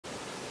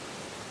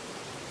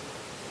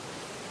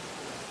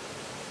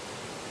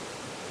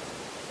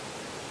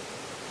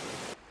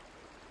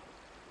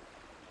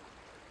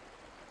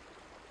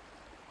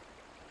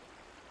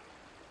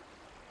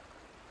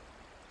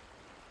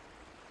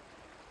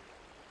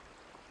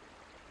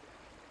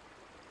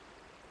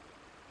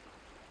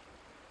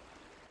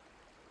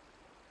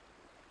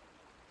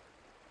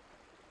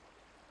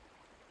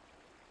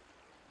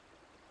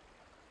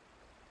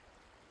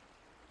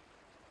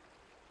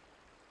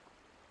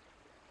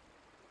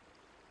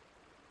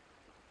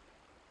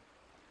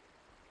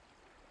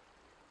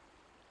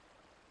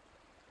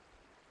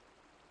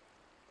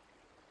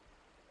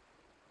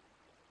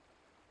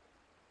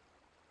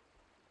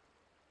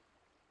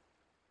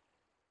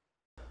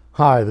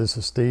Hi, this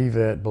is Steve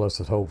at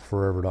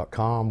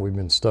blessedhopeforever.com. We've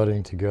been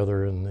studying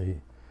together in the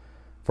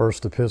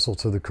first epistle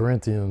to the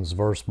Corinthians,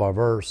 verse by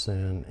verse,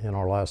 and in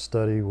our last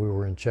study we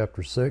were in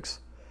chapter 6.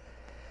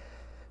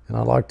 And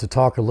I'd like to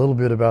talk a little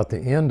bit about the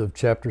end of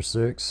chapter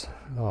 6.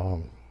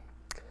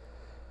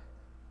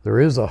 There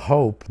is a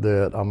hope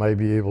that I may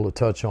be able to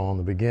touch on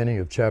the beginning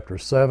of chapter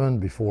 7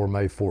 before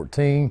May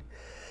 14,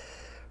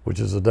 which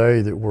is a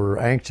day that we're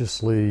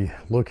anxiously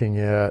looking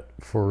at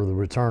for the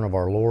return of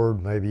our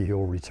Lord. Maybe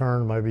he'll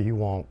return, maybe he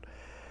won't,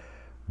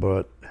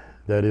 but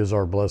that is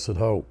our blessed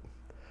hope.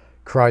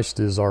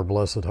 Christ is our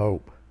blessed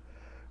hope.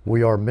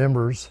 We are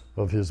members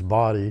of his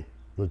body,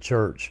 the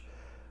church,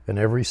 and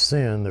every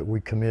sin that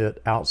we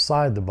commit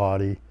outside the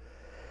body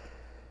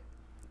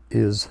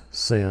is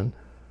sin.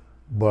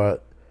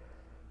 But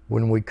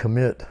when we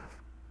commit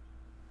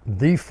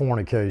the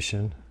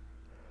fornication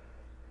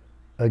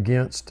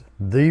against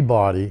the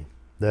body,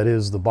 that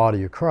is the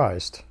body of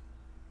Christ,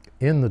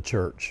 in the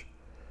church,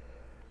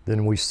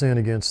 then we sin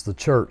against the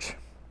church.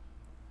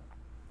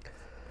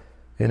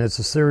 And it's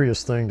a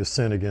serious thing to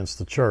sin against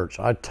the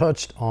church. I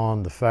touched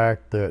on the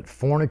fact that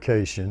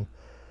fornication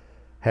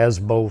has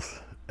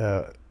both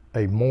a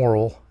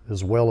moral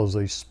as well as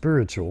a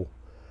spiritual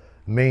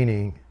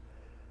meaning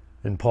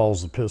in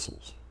Paul's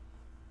epistles.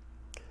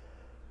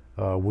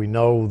 We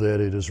know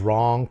that it is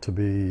wrong to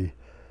be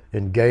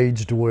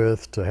engaged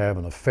with, to have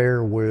an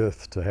affair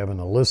with, to have an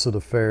illicit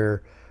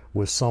affair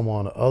with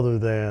someone other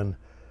than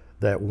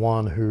that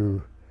one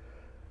who,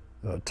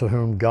 to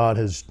whom God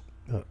has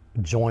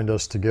joined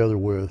us together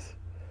with.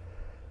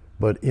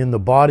 But in the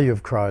body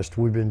of Christ,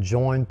 we've been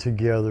joined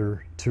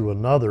together to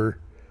another.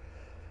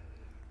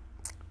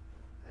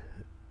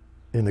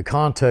 In the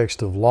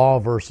context of law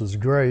versus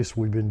grace,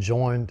 we've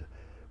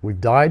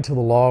died to the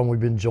law and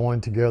we've been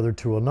joined together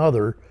to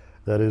another,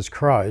 that is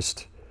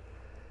Christ,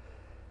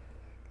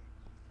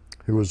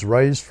 who was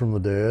raised from the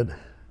dead,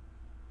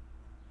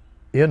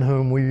 in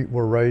whom we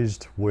were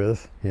raised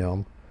with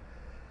him.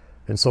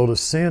 And so to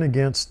sin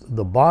against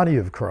the body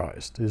of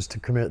Christ is to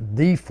commit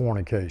the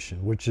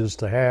fornication, which is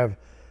to have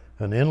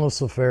an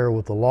endless affair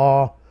with the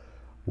law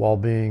while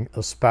being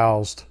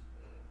espoused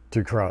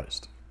to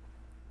Christ.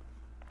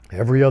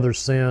 Every other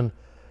sin,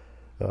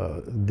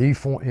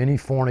 any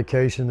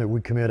fornication that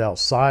we commit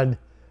outside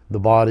the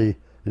body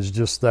is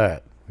just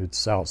that.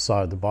 It's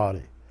outside the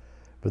body.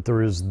 But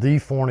there is the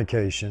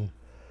fornication,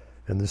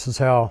 and this is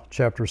how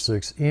chapter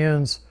 6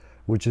 ends,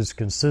 which is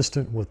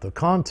consistent with the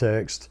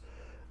context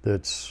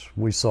that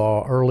we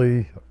saw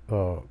early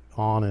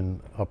on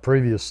in a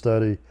previous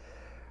study,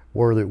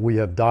 where that we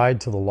have died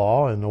to the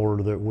law in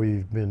order that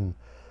we've been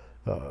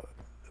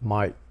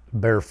might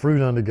bear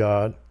fruit unto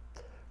God.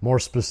 More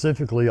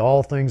specifically,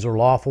 all things are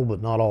lawful,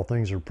 but not all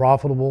things are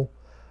profitable.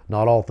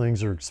 Not all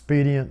things are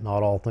expedient.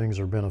 Not all things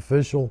are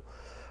beneficial.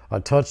 I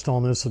touched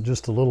on this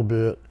just a little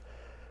bit.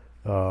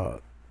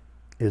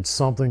 It's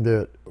something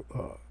that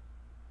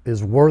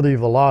is worthy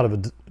of a lot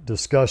of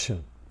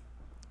discussion.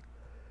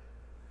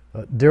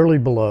 Dearly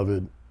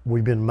beloved,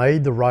 we've been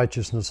made the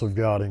righteousness of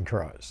God in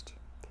Christ.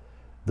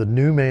 The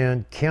new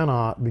man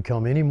cannot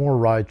become any more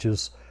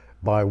righteous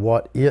by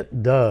what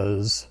it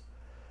does,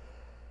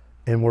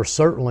 and we're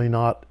certainly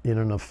not in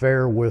an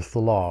affair with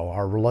the law.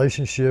 Our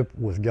relationship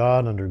with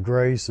God under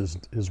grace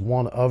is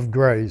one of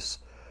grace,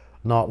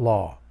 not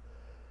law.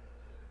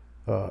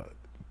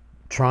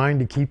 Trying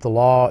to keep the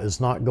law is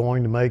not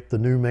going to make the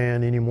new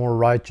man any more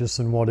righteous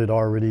than what it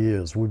already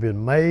is. We've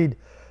been made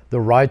the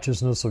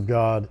righteousness of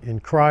God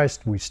in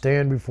Christ. We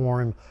stand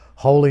before him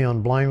holy,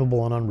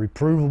 unblameable, and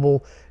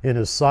unreprovable in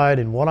his sight.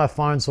 And what I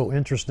find so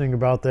interesting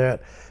about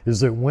that is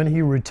that when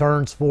he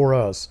returns for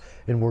us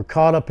and we're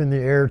caught up in the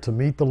air to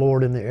meet the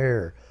Lord in the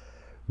air,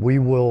 we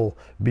will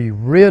be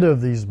rid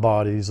of these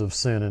bodies of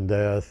sin and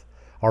death.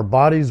 Our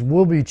bodies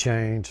will be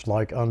changed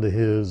like unto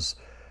his.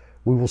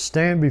 We will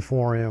stand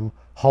before him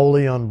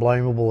holy,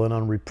 unblameable, and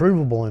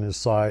unreprovable in his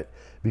sight,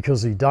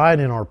 because he died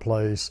in our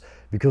place,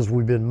 because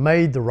we've been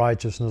made the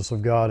righteousness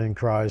of God in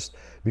Christ,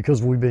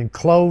 because we've been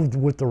clothed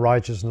with the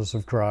righteousness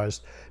of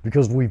Christ,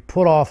 because we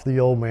put off the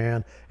old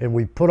man and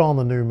we put on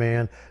the new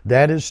man.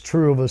 That is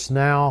true of us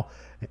now,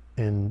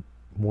 and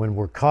when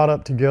we're caught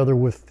up together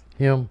with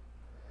him,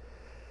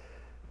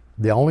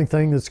 the only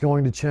thing that's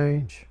going to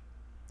change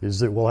is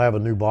that we'll have a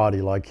new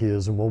body like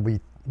his, and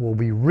we'll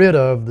be rid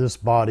of this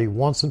body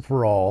once and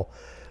for all.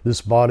 This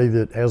body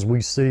that, as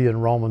we see in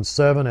Romans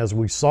 7, as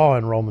we saw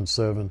in Romans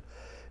 7,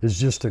 is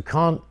just a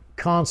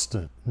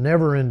constant,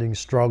 never-ending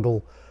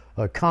struggle,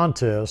 a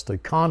contest, a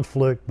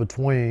conflict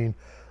between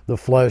the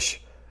flesh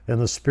and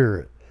the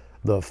spirit.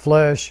 The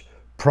flesh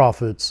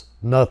profits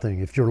nothing.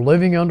 If you're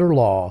living under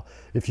law,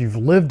 if you've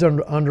lived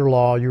under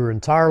law your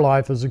entire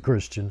life as a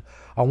Christian,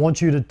 I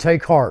want you to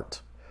take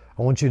heart.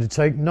 I want you to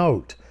take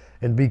note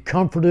and be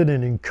comforted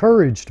and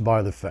encouraged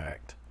by the fact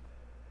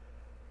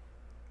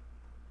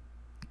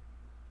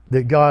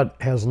that God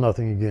has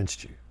nothing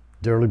against you.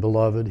 Dearly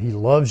beloved, he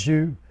loves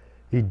you.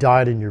 He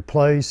died in your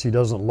place. He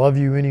doesn't love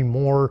you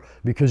anymore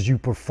because you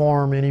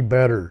perform any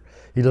better.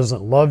 He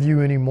doesn't love you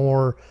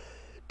anymore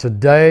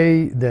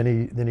today than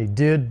he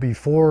did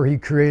before he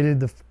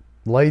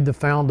laid the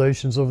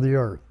foundations of the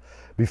earth,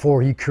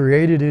 before he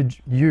created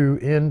you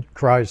in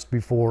Christ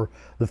before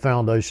the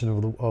foundation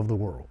of the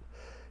world.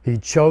 He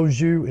chose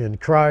you in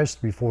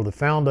Christ before the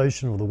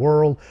foundation of the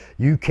world.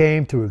 You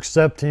came to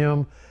accept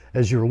him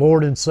as your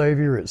Lord and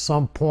Savior at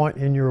some point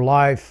in your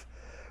life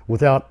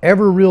without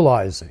ever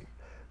realizing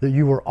that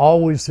you were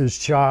always his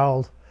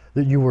child,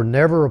 that you were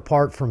never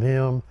apart from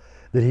him,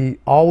 that he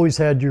always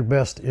had your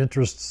best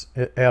interests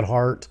at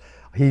heart.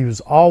 He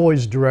was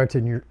always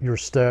directing your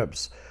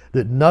steps,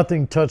 that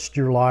nothing touched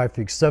your life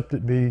except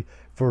it be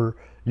for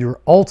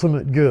your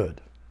ultimate good.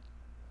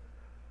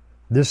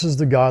 This is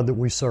the God that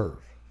we serve.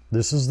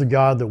 This is the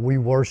God that we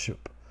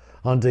worship.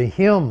 Unto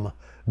him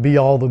be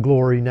all the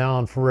glory now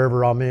and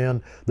forever.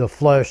 Amen. The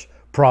flesh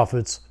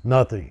profits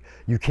nothing.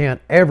 You can't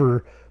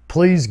ever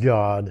please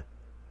God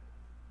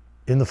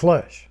in the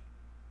flesh.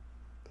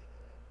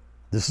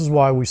 This is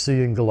why we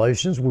see in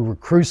Galatians, we were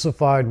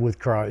crucified with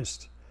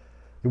Christ.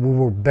 We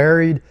were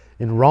buried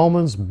in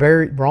Romans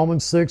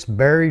 6,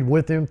 buried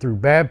with him through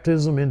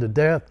baptism into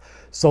death,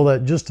 so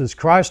that just as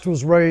Christ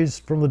was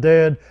raised from the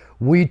dead,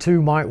 we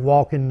too might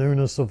walk in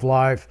newness of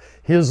life,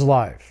 his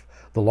life.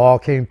 The law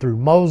came through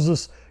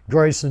Moses,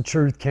 grace and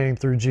truth came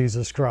through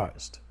Jesus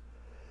Christ.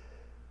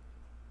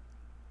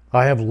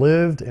 I have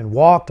lived and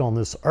walked on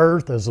this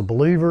earth as a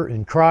believer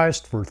in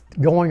Christ for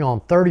going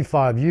on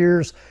 35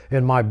 years,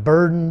 and my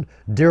burden,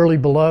 dearly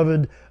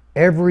beloved,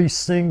 every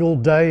single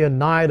day and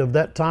night of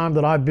that time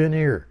that I've been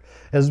here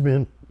has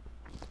been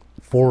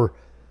for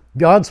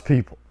God's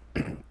people,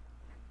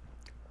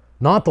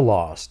 not the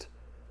lost.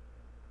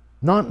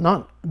 Not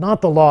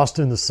the lost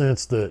in the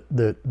sense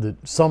that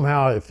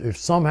somehow, if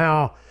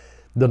somehow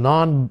the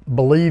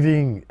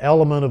non-believing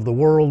element of the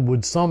world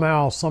would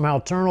somehow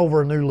turn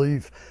over a new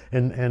leaf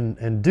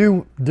and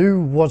do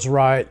what's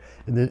right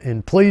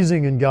and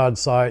pleasing in God's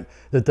sight,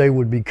 that they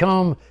would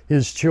become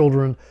his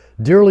children.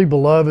 Dearly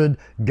beloved,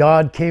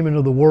 God came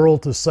into the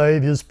world to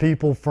save his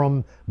people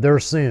from their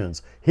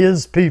sins.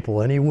 His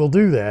people, and he will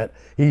do that.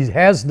 He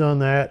has done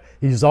that.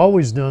 He's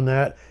always done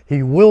that.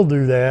 He will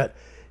do that.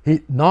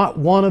 Not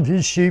one of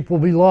his sheep will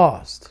be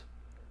lost.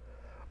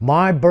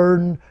 My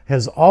burden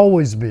has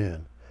always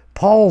been,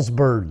 Paul's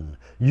burden,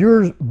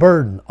 your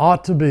burden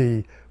ought to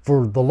be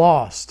for the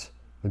lost,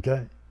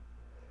 okay?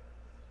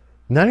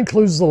 And that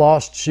includes the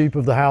lost sheep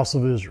of the house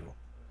of Israel.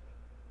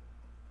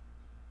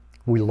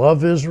 We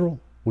love Israel.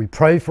 We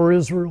pray for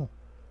Israel.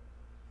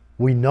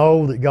 We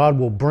know that God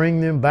will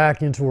bring them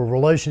back into a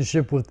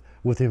relationship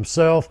with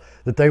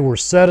himself, that they were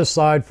set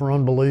aside for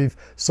unbelief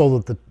so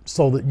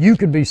that you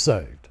could be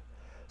saved,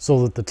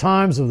 so that the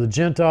times of the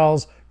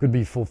Gentiles could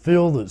be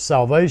fulfilled, that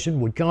salvation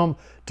would come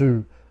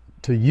to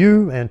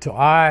you and to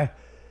I.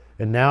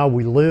 And now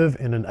we live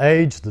in an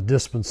age, the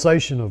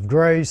dispensation of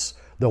grace,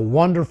 the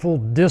wonderful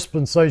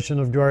dispensation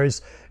of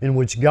grace, in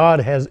which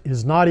God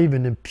is not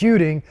even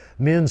imputing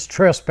men's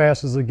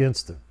trespasses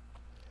against them.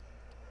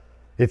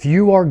 If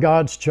you are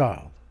God's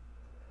child,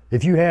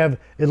 if you have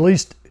at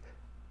least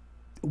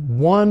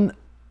 1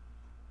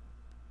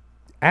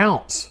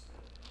 ounce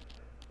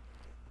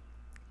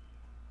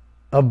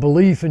of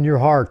belief in your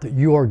heart that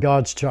you are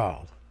God's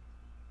child,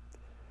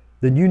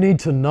 then you need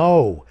to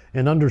know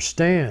and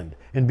understand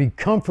and be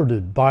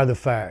comforted by the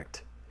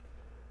fact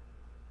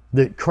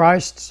that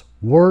Christ's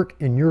work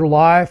in your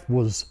life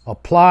was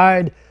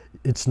applied.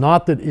 It's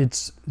not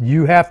that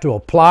you have to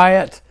apply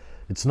it.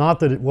 It's not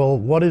that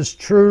what is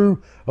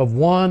true of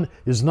one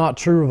is not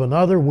true of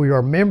another. We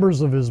are members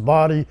of his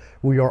body.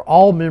 We are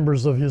all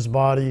members of his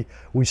body.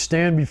 We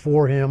stand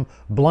before him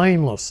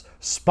blameless,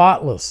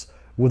 spotless,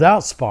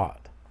 without spot.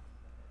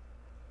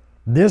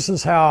 This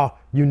is how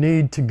you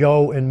need to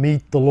go and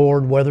meet the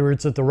Lord, whether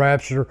it's at the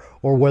rapture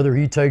or whether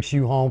he takes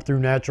you home through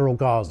natural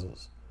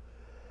causes.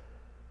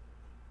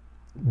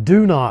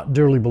 Do not,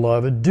 dearly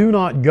beloved, do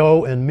not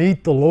go and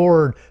meet the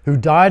Lord who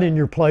died in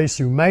your place,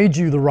 who made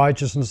you the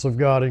righteousness of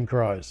God in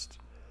Christ,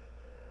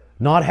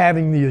 not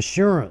having the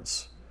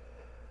assurance,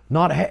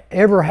 not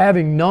ever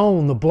having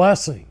known the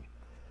blessing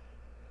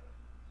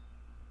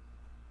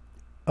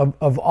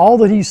of all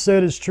that he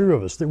said is true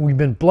of us, that we've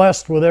been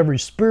blessed with every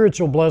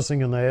spiritual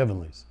blessing in the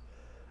heavenlies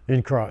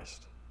in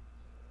Christ.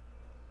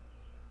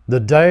 The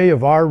day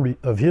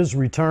of his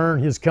return,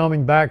 his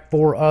coming back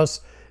for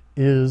us,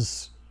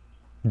 is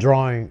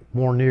drawing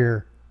more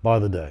near by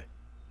the day.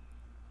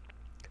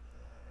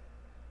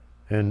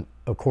 And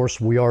of course,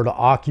 we are to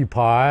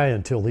occupy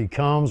until he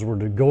comes. We're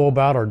to go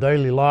about our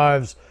daily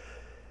lives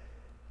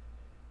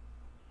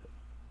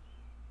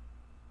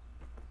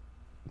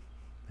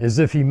as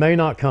if he may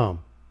not come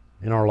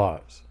in our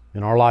lives,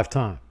 in our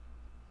lifetime.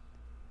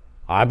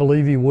 I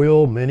believe he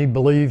will. Many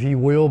believe he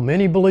will.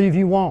 Many believe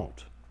he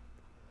won't.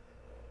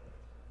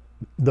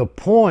 The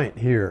point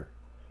here,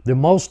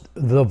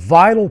 the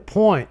vital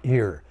point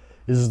here,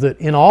 is that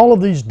in all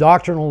of these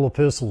doctrinal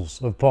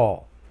epistles of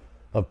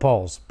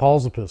Paul's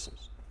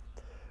epistles,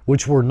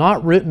 which were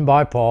not written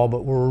by Paul,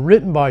 but were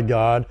written by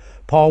God,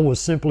 Paul was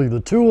simply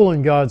the tool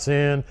in God's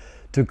hand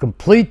to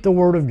complete the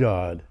Word of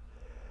God.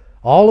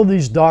 All of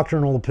these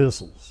doctrinal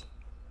epistles,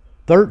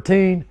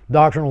 13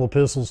 doctrinal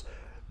epistles,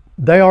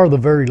 they are the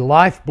very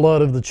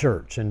lifeblood of the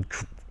church. And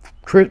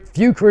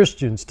few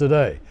Christians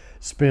today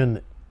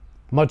spend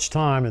much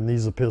time in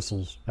these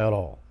epistles at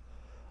all.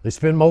 They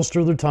spend most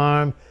of their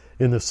time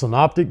in the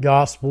synoptic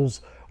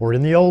gospels or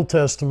in the Old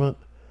Testament,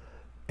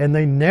 and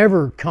they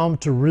never come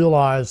to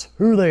realize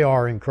who they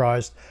are in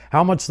Christ,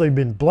 how much they've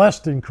been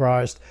blessed in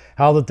Christ,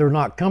 how that they're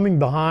not coming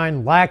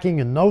behind, lacking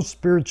in no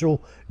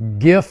spiritual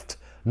gift,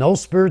 no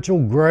spiritual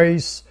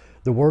grace.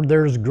 The word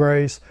there is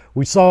grace.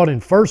 We saw it in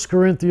 1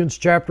 Corinthians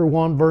chapter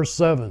 1, verse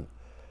 7.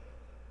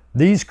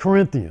 These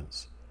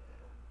Corinthians,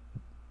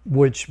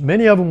 which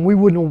many of them we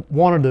wouldn't have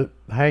wanted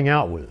to hang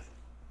out with.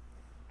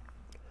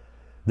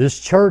 This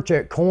church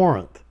at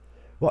Corinth,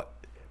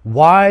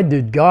 why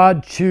did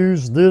God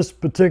choose this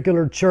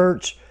particular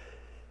church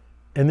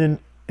and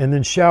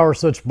then shower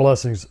such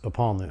blessings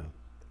upon them?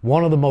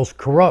 One of the most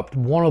corrupt,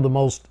 one of the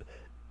most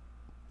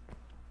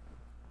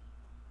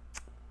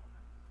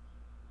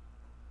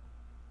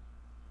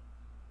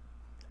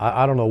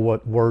I don't know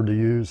what word to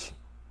use.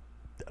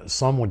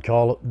 Some would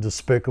call it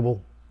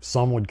despicable.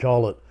 Some would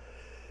call it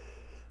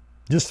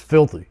just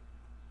filthy,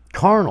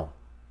 carnal,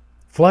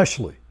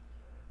 fleshly.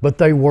 But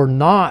they were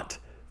not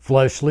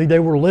fleshly. They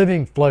were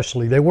living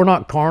fleshly. They were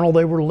not carnal.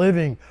 They were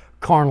living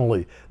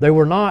carnally. They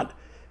were not.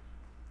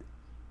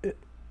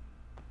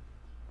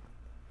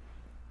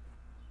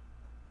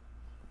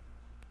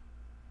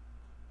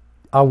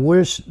 I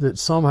wish that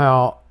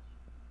somehow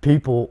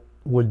people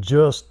would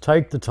just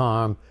take the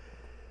time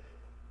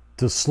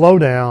to slow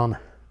down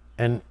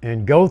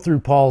and go through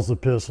Paul's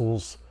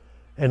epistles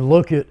and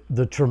look at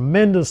the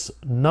tremendous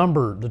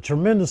number, the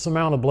tremendous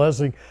amount of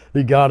blessing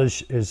that God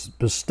has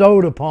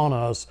bestowed upon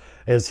us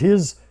as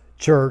His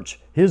church,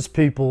 His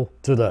people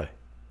today.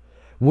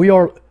 We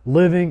are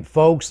living,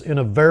 folks, in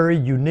a very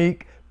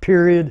unique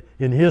period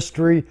in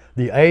history,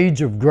 the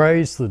age of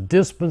grace, the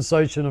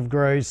dispensation of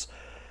grace,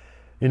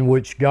 in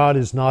which God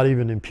is not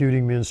even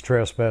imputing men's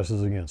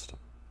trespasses against them.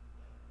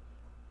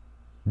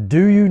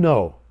 Do you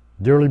know,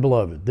 dearly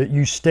beloved, that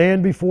you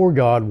stand before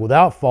God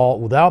without fault,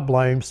 without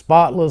blame,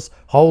 spotless,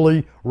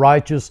 holy,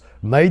 righteous,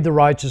 made the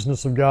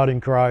righteousness of God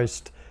in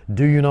Christ?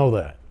 Do you know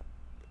that?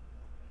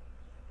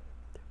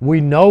 We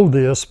know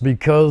this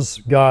because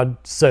God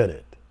said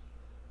it.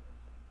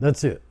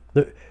 That's it.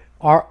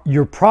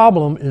 Your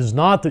problem is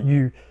not that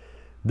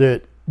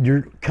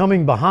you're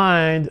coming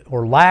behind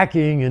or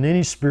lacking in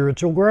any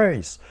spiritual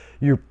grace.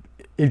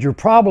 Your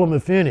problem,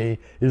 if any,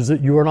 is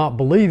that you are not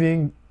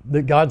believing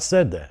that God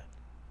said that.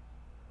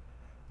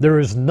 There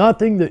is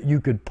nothing that you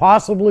could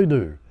possibly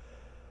do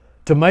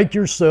to make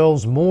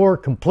yourselves more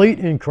complete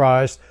in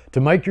Christ, to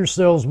make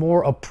yourselves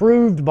more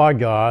approved by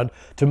God,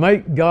 to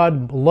make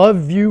God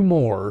love you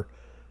more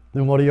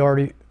than what He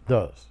already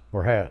does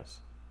or has.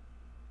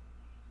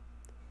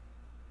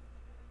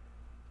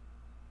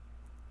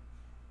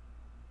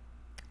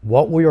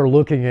 What we are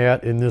looking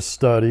at in this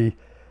study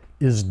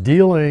is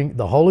dealing,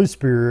 the Holy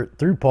Spirit,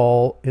 through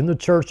Paul, in the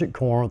church at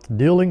Corinth,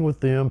 dealing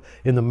with them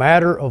in the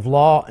matter of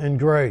law and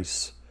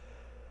grace.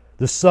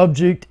 The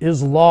subject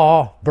is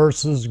law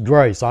versus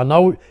grace. I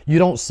know you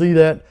don't see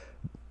that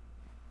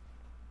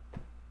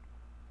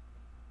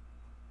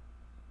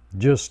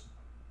just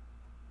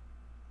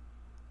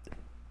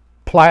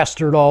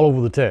plastered all over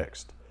the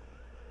text.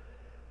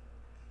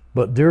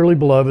 But dearly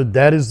beloved,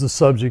 that is the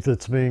subject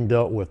that's being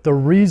dealt with. The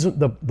reason,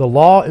 the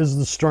law is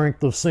the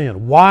strength of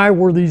sin. Why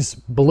were these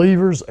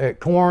believers at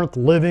Corinth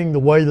living the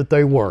way that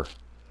they were?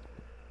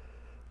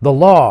 The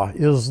law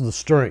is the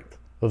strength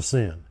of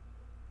sin.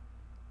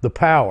 The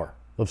power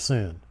of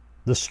sin.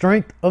 The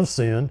strength of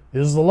sin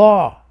is the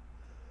law.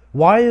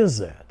 Why is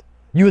that?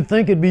 You would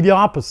think it'd be the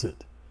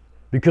opposite,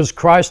 because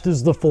Christ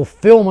is the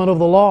fulfillment of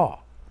the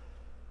law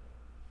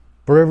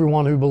for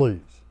everyone who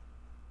believes.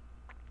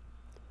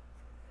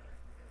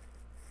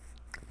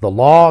 The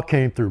law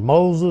came through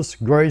Moses,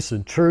 grace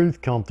and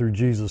truth come through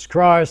Jesus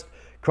Christ.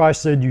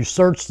 Christ said, you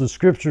search the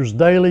scriptures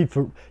daily,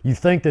 for you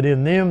think that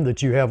in them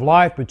that you have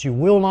life, but you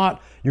will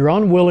not. You're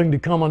unwilling to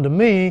come unto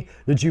me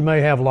that you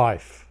may have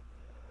life.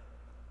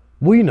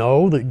 We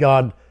know that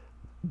God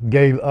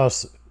gave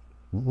us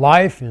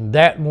life and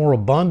that more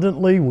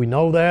abundantly. We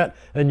know that,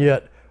 and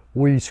yet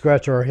we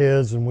scratch our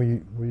heads and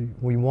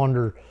we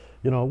wonder,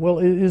 well,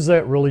 is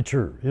that really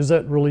true? Is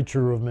that really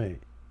true of me?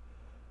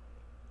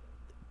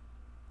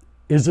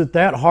 Is it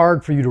that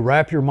hard for you to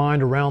wrap your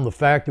mind around the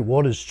fact that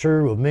what is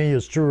true of me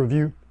is true of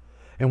you,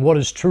 and what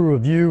is true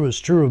of you is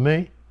true of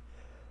me?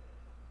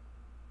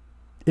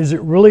 Is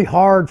it really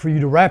hard for you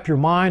to wrap your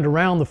mind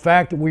around the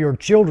fact that we are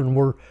children?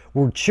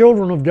 We're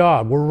children of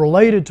God. We're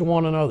related to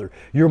one another.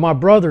 You're my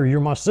brother. You're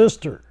my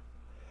sister.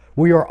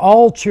 We are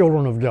all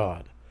children of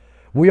God.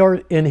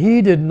 And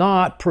He did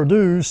not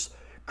produce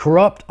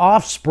corrupt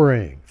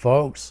offspring,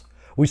 folks.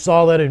 We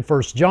saw that in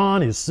 1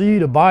 John. His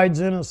seed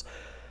abides in us.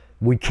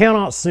 We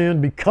cannot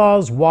sin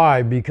because,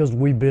 why? Because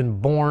we've been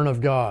born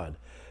of God.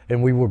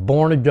 and we were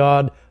born of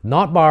God,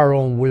 not by our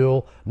own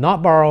will,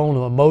 not by our own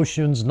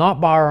emotions, not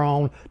by our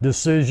own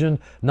decision,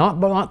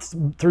 not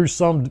through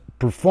some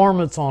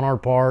performance on our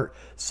part,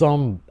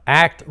 some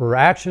act or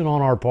action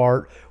on our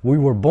part. We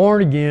were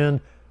born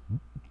again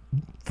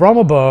from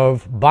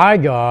above by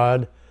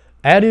God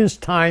at His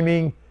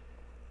timing,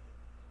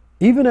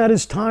 even at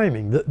His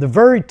timing. The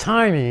very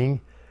timing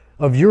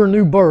of your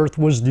new birth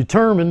was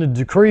determined and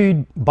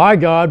decreed by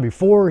God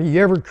before He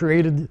ever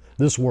created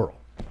this world.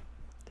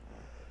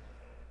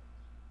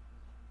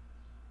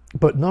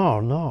 But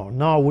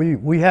no,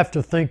 we have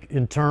to think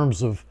in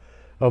terms of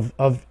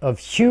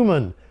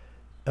human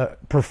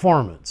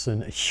performance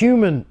and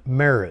human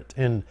merit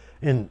and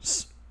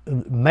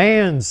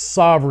man's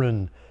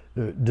sovereign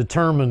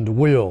determined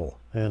will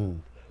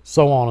and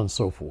so on and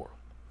so forth.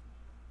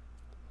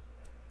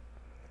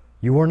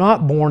 You were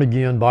not born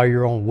again by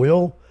your own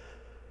will.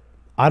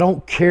 I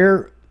don't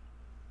care,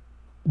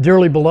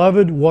 dearly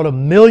beloved, what a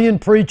million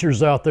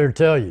preachers out there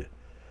tell you.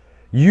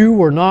 You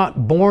were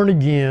not born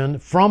again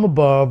from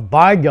above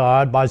by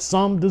God by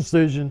some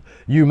decision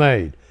you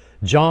made.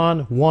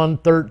 John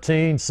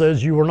 1:13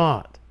 says you were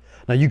not.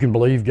 Now you can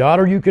believe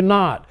God or you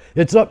cannot.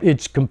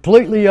 It's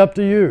completely up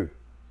to you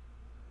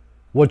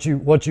what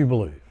you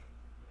believe.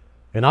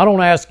 And I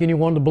don't ask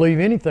anyone to believe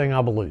anything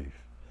I believe.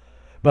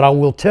 But I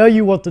will tell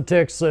you what the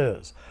text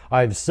says.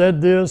 I've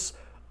said this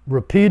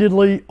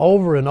repeatedly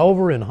over and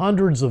over in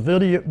hundreds of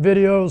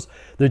videos,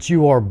 that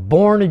you are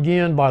born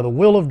again by the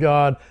will of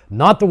God,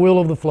 not the will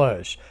of the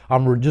flesh.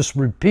 I'm just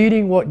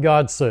repeating what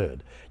God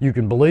said. You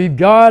can believe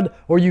God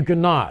or you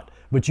cannot,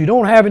 but you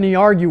don't have any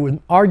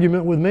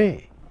argument with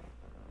me.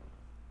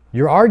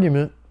 Your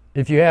argument,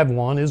 if you have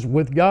one, is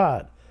with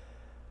God.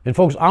 And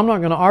folks, I'm not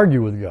going to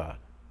argue with God.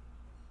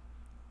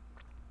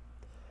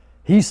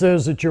 He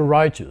says that you're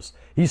righteous.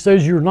 He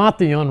says you're not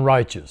the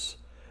unrighteous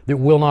that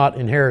will not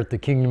inherit the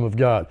kingdom of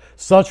God.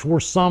 Such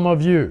were some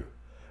of you,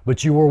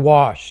 but you were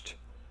washed.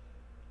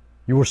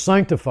 You were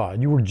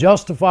sanctified. You were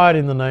justified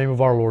in the name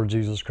of our Lord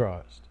Jesus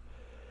Christ.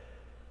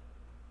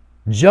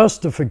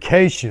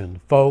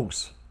 Justification,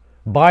 folks,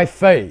 by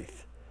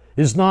faith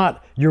is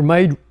not you're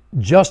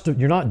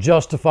not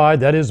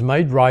justified, that is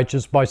made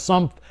righteous by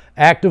some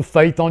act of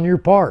faith on your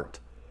part,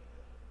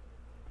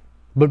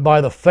 but by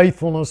the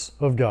faithfulness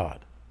of God,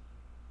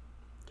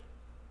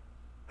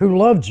 who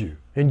loved you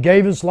and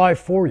gave His life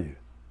for you.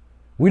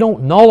 We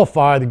don't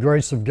nullify the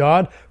grace of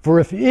God, for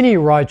if any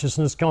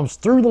righteousness comes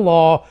through the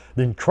law,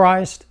 then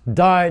Christ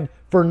died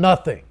for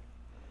nothing.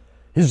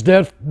 His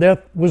death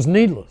was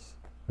needless.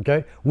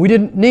 Okay? We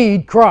didn't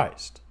need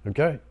Christ.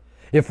 Okay?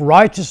 If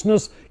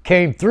righteousness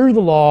came through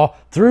the law,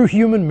 through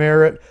human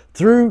merit,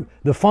 through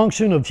the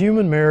function of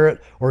human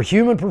merit or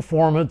human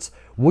performance,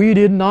 we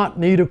did not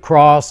need a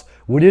cross.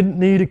 We didn't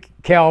need a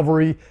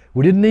Calvary.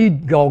 We didn't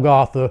need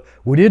Golgotha.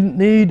 We didn't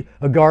need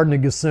a Garden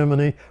of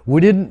Gethsemane. We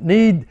didn't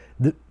need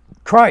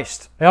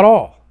Christ at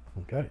all.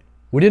 Okay?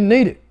 We didn't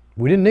need it.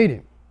 We didn't need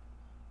Him.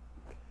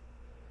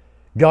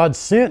 God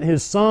sent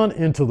His Son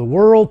into the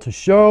world to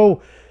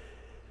show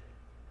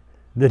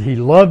that He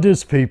loved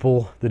His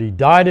people, that He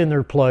died in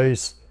their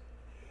place.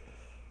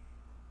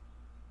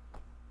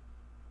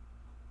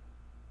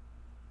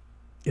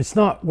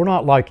 We're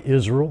not like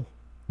Israel.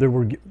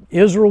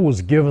 Israel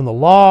was given the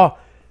law.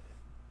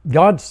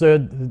 God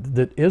said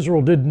that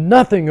Israel did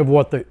nothing of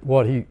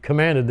what He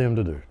commanded them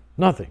to do.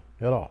 Nothing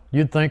at all.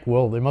 You'd think,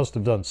 well, they must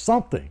have done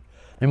something.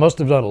 They must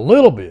have done a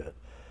little bit.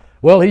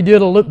 Well,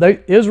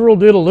 Israel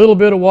did a little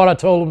bit of what I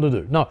told them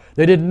to do. No,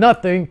 they did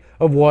nothing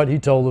of what He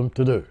told them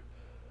to do.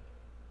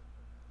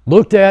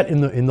 Looked at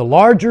in the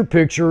larger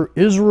picture,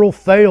 Israel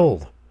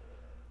failed.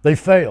 They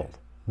failed.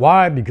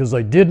 Why? Because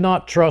they did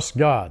not trust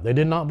God. They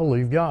did not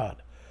believe God.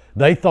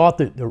 They thought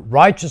that the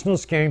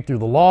righteousness came through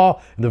the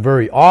law, and the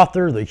very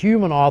author, the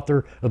human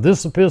author of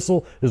this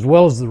epistle, as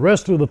well as the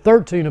rest of the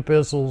 13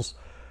 epistles,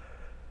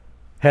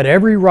 had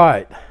every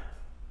right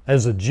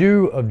as a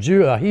Jew of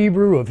Jew, a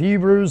Hebrew of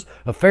Hebrews,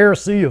 a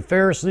Pharisee of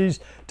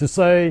Pharisees, to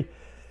say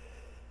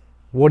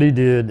what he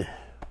did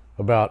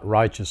about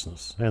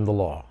righteousness and the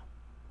law.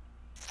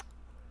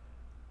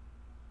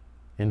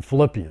 In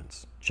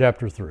Philippians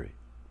chapter 3,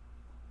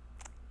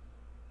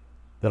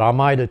 that I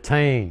might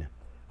attain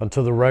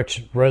unto the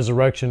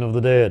resurrection of the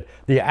dead,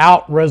 the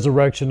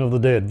out-resurrection of the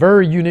dead.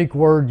 Very unique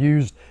word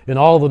used in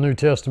all the New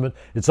Testament.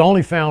 It's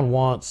only found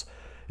once.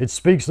 It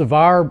speaks of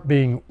our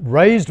being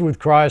raised with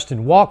Christ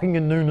and walking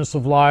in newness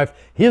of life,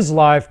 His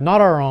life, not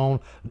our own,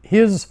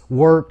 His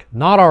work,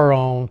 not our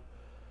own.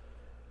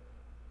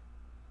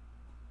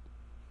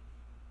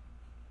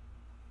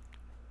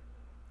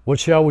 What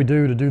shall we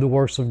do to do the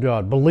works of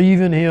God? Believe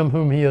in Him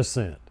whom He has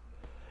sent.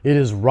 It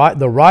is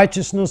the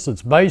righteousness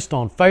that's based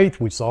on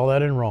faith. We saw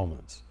that in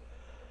Romans.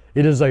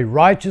 It is a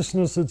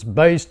righteousness that's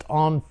based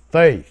on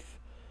faith.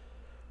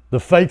 The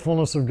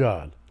faithfulness of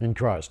God in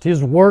Christ.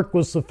 His work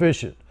was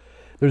sufficient.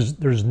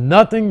 There's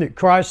nothing that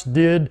Christ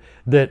did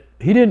that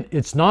He didn't.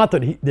 It's not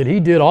that He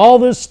did all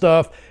this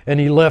stuff and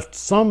He left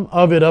some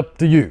of it up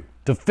to you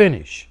to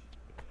finish.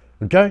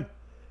 Okay?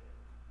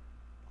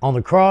 On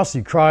the cross,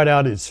 he cried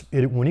out,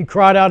 when he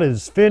cried out, it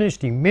is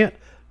finished, he meant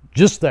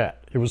just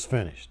that. It was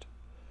finished.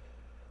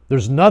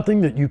 There's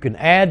nothing that you can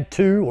add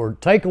to or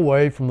take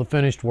away from the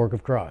finished work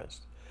of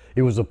Christ.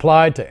 It was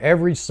applied to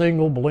every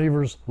single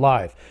believer's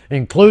life,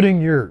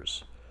 including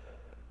yours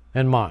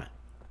and mine,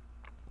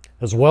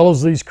 as well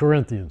as these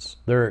Corinthians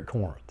there at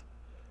Corinth.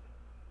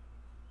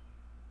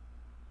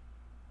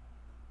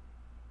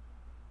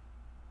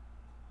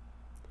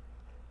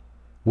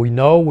 We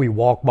know we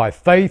walk by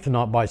faith,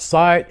 not by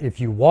sight.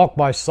 If you walk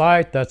by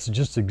sight, that's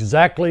just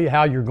exactly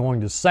how you're going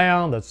to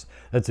sound.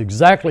 That's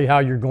exactly how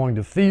you're going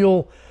to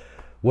feel.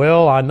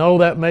 Well, I know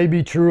that may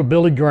be true of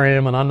Billy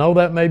Graham, and I know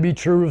that may be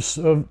true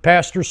of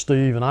Pastor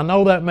Steve, and I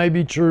know that may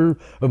be true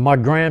of my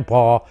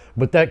grandpa,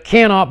 but that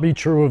cannot be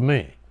true of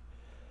me.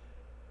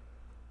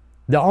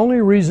 The only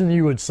reason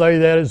you would say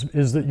that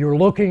is that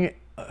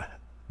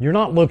you're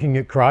not looking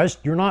at Christ.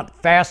 You're not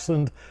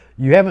fastened.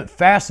 You haven't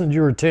fastened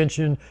your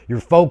attention, your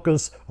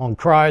focus on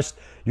Christ.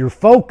 Your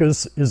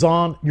focus is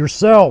on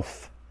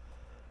yourself.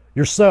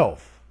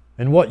 Yourself.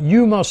 And what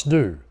you must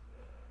do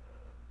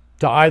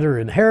to either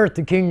inherit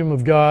the kingdom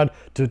of God,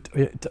 to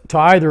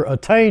either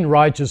attain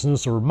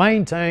righteousness or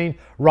maintain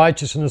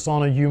righteousness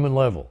on a human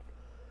level.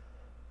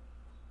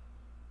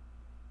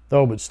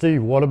 Oh, but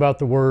Steve, what about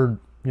the word,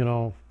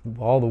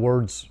 all the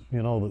words,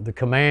 the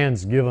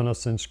commands given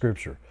us in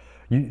Scripture?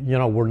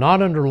 We're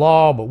not under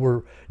law,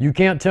 but you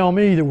can't tell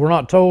me that we're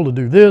not told to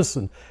do this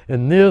and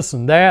this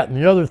and that and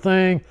the other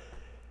thing.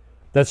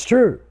 That's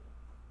true.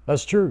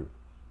 That's true.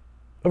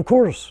 Of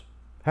course.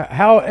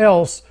 How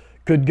else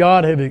could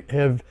God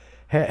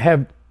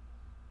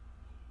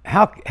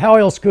how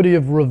else could he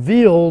have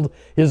revealed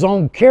his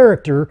own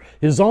character,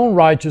 his own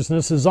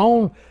righteousness, his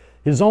own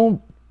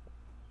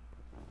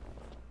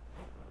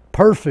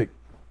perfect,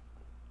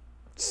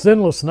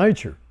 sinless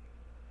nature?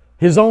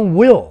 His own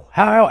will.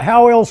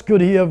 How else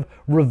could he have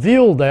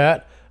revealed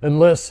that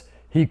unless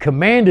he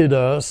commanded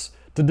us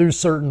to do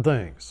certain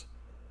things?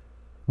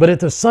 But at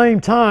the same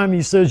time,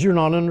 he says you're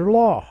not under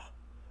law,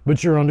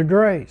 but you're under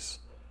grace.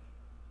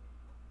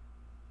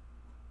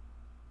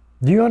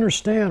 Do you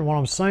understand what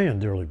I'm saying,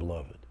 dearly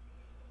beloved?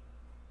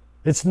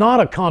 It's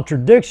not a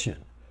contradiction.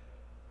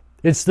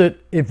 It's that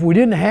if we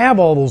didn't have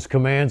all those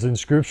commands in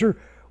Scripture,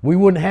 we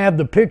wouldn't have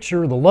the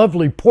picture, the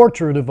lovely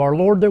portrait of our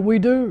Lord that we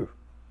do.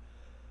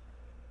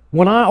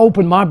 When I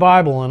open my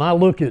Bible and I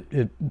look at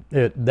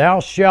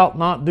thou shalt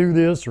not do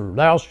this or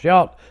thou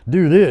shalt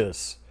do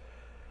this,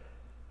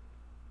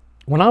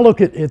 when I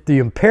look at the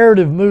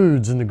imperative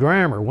moods in the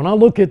grammar, when I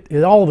look at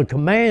all the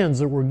commands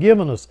that were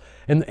given us,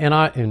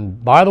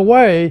 and by the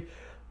way,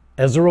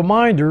 as a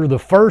reminder, the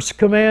first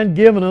command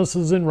given us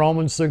is in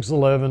Romans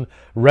 6:11,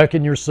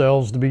 reckon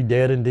yourselves to be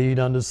dead indeed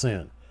unto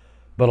sin,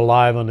 but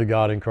alive unto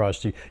God in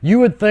Christ Jesus. You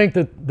would think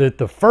that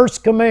the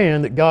first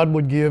command that God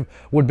would give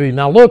would be,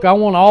 now look, I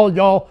want all of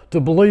y'all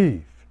to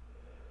believe.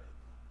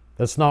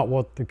 That's not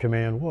what the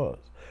command was.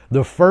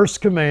 The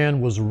first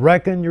command was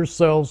reckon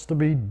yourselves to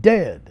be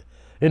dead.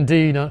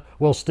 Indeed,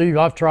 well, Steve,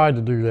 I've tried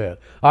to do that.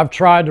 I've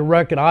tried to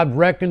reckon. I've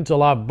reckoned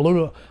till I'm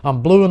blue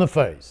in the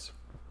face.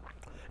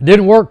 It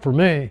didn't work for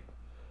me.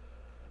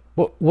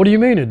 What do you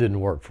mean it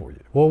didn't work for you?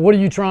 Well, what are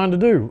you trying to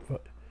do?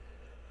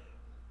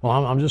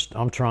 Well,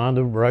 I'm trying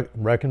to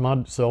reckon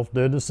myself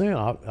dead to sin.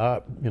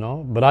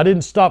 But I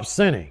didn't stop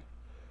sinning.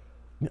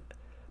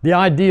 The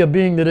idea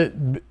being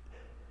that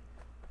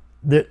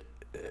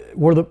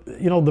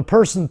the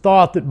person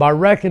thought that by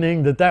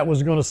reckoning that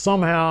was going to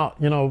somehow,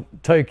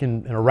 take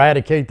and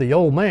eradicate the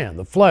old man,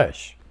 the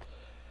flesh.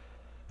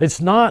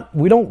 It's not.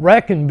 We don't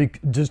reckon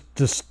just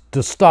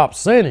to stop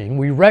sinning.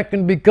 We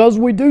reckon because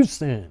we do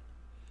sin.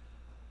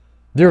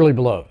 Dearly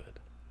beloved.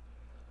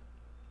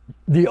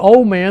 The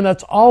old man,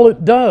 that's all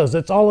it does.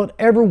 That's all it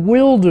ever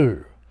will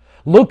do.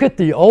 Look at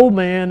the old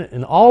man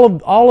and all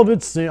of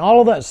its sin,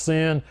 all of that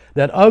sin,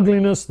 that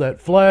ugliness, that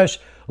flesh.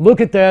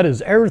 Look at that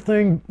as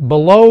everything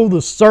below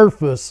the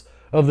surface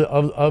of the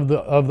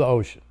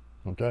ocean.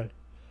 Okay,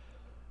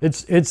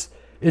 it's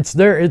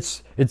there.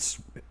 It's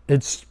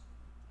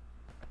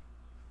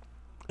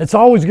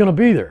always going to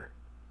be there.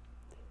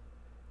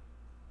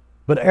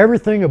 But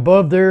everything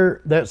above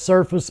there, that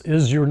surface,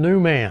 is your new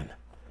man.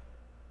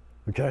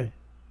 Okay.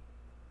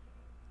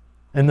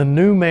 And the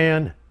new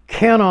man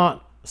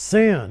cannot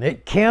sin.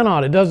 It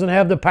cannot. It doesn't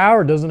have the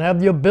power. It doesn't have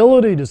the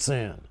ability to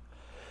sin.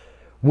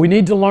 We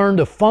need to learn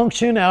to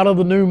function out of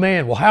the new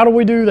man. Well, how do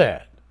we do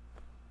that?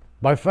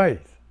 By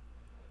faith.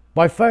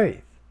 By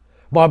faith.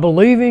 By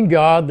believing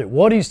God that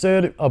what He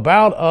said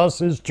about us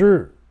is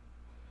true.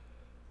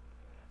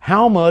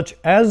 How much,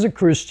 as a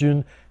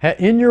Christian,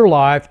 in your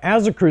life,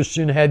 as a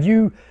Christian, have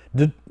you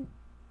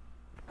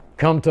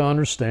come to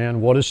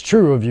understand what is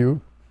true of you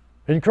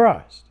in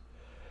Christ?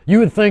 You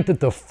would think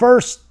that the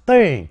first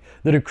thing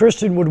that a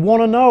Christian would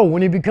want to know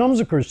when he becomes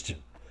a Christian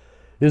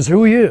is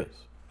who he is,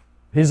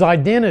 his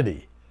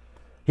identity.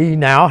 He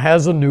now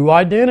has a new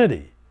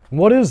identity.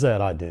 What is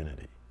that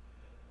identity?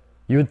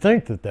 You would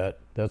think that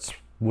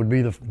would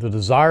be the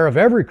desire of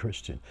every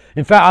Christian.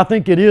 In fact, I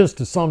think it is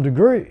to some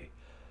degree.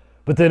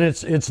 But then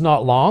it's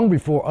not long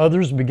before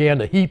others began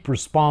to heap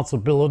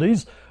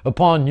responsibilities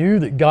upon you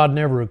that God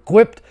never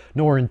equipped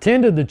nor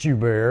intended that you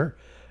bear.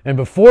 And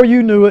before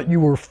you knew it, you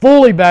were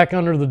fully back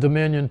under the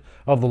dominion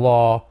of the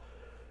law,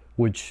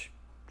 which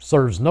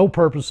serves no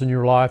purpose in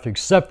your life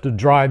except to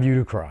drive you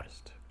to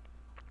Christ.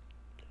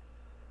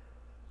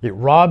 It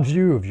robs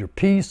you of your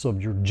peace,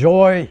 of your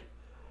joy.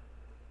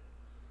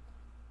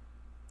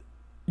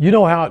 You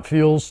know how it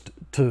feels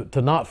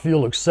to not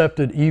feel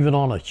accepted even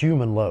on a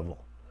human level.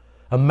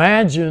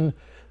 Imagine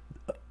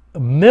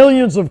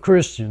millions of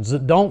Christians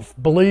that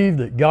don't believe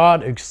that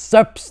God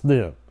accepts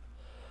them,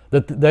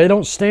 that they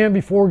don't stand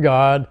before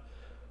God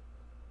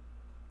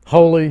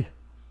holy,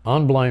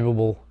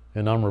 unblameable,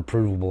 and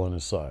unreprovable in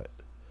His sight.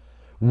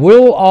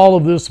 Will all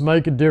of this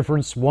make a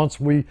difference once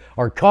we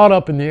are caught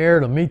up in the air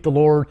to meet the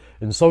Lord,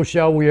 and so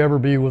shall we ever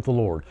be with the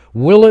Lord?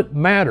 Will it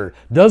matter?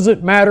 Does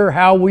it matter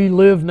how we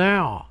live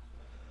now?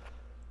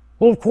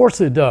 Well, of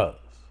course it does.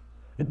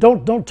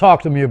 Don't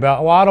talk to me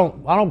about,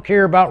 well, I don't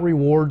care about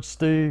rewards,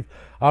 Steve.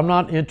 I'm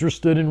not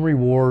interested in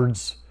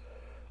rewards.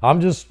 I'll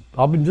just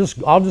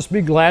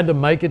be glad to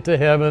make it to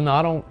heaven.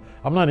 I'm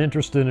not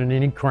interested in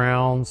any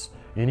crowns,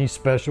 any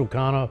special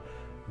kind of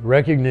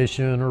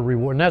recognition or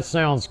reward. And that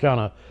sounds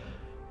kind of,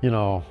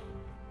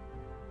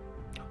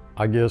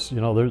 I guess,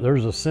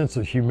 there's a sense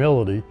of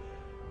humility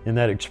in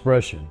that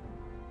expression.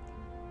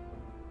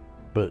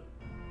 But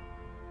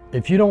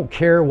if you don't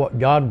care what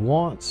God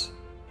wants,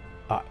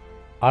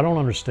 I don't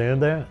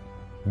understand that.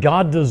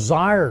 God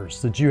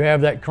desires that you have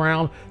that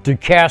crown to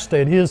cast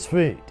at His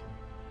feet.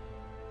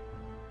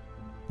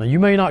 Now, you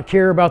may not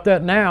care about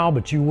that now,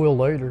 but you will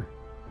later.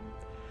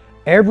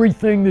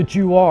 Everything that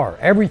you are,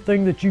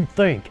 everything that you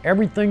think,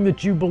 everything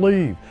that you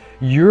believe,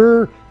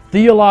 your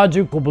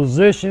theological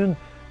position,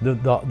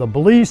 the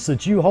beliefs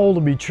that you hold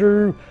to be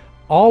true,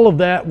 all of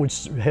that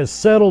which has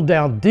settled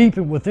down deep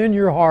within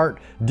your heart,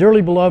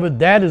 dearly beloved,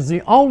 that is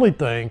the only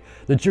thing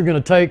that you're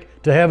going to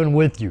take to heaven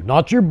with you.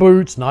 Not your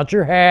boots, not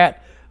your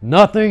hat,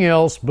 nothing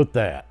else but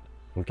that.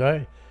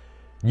 Okay?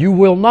 You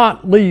will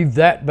not leave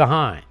that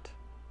behind.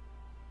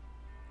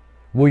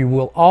 We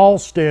will all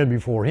stand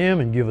before Him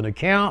and give an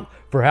account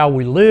for how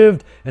we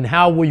lived and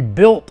how we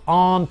built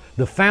on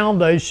the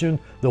foundation,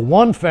 the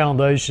one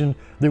foundation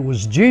that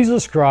was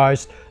Jesus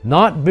Christ,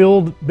 not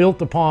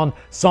built upon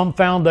some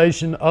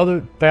foundation,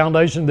 other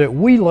foundation that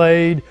we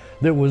laid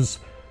that was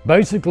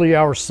basically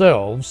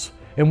ourselves.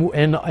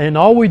 And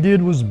all we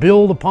did was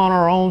build upon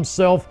our own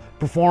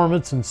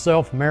self-performance and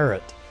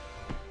self-merit.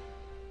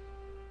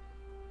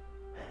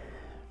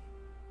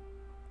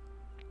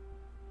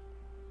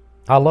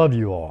 I love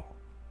you all.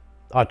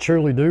 I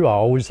truly do. I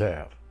always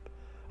have.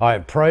 I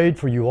have prayed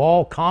for you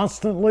all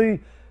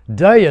constantly,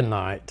 day and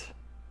night.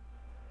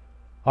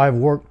 I've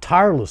worked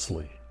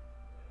tirelessly.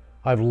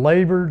 I've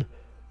labored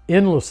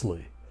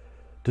endlessly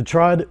to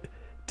try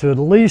to at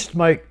least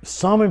make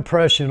some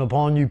impression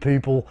upon you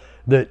people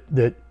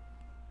that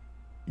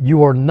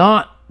you are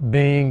not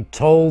being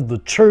told the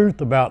truth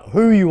about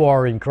who you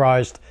are in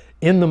Christ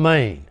in the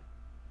main.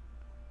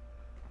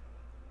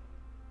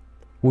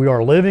 We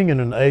are living in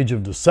an age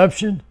of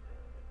deception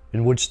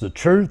in which the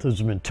truth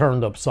has been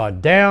turned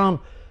upside down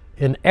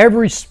in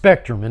every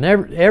spectrum, in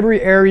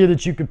every area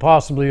that you could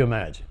possibly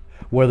imagine,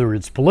 whether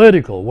it's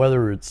political,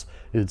 whether it's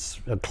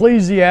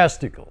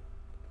ecclesiastical.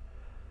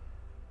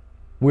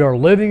 We are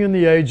living in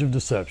the age of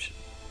deception.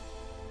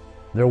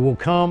 There will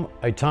come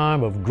a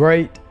time of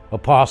great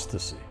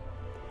apostasy.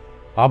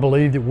 I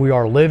believe that we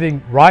are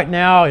living right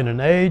now in an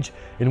age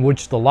in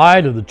which the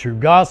light of the true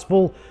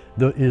gospel,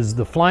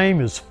 the flame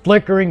is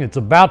flickering, it's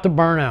about to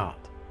burn out.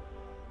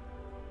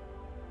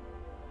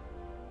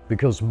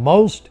 Because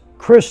most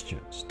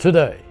Christians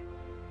today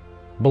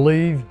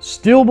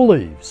still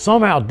believe,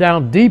 somehow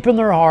down deep in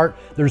their heart,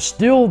 there's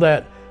still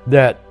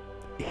that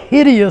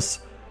hideous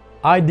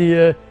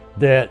idea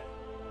that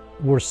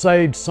we're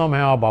saved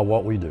somehow by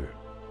what we do.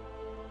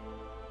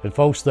 And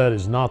folks, that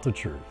is not the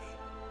truth.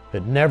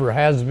 It never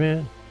has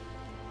been.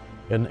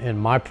 And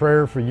my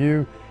prayer for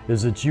you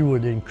is that you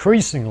would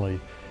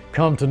increasingly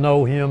come to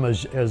know Him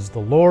as the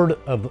Lord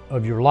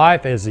of your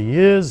life, as He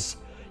is.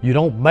 You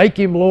don't make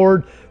Him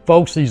Lord.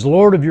 Folks, He's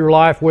Lord of your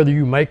life whether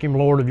you make Him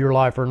Lord of your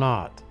life or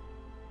not.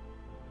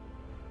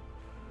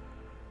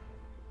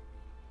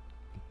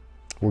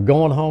 We're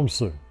going home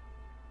soon.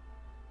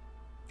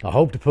 I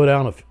hope to put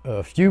out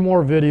a few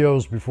more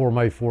videos before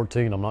May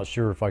 14. I'm not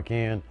sure if I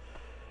can.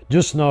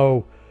 Just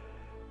know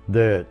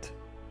that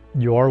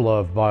you are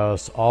loved by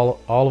us, all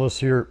of us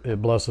here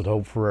at Blessed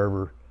Hope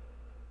Forever.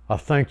 I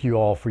thank you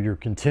all for your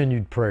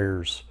continued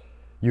prayers.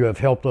 You have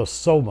helped us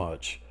so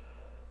much.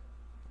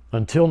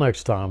 Until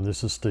next time,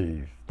 this is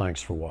Steve.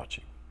 Thanks for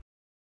watching.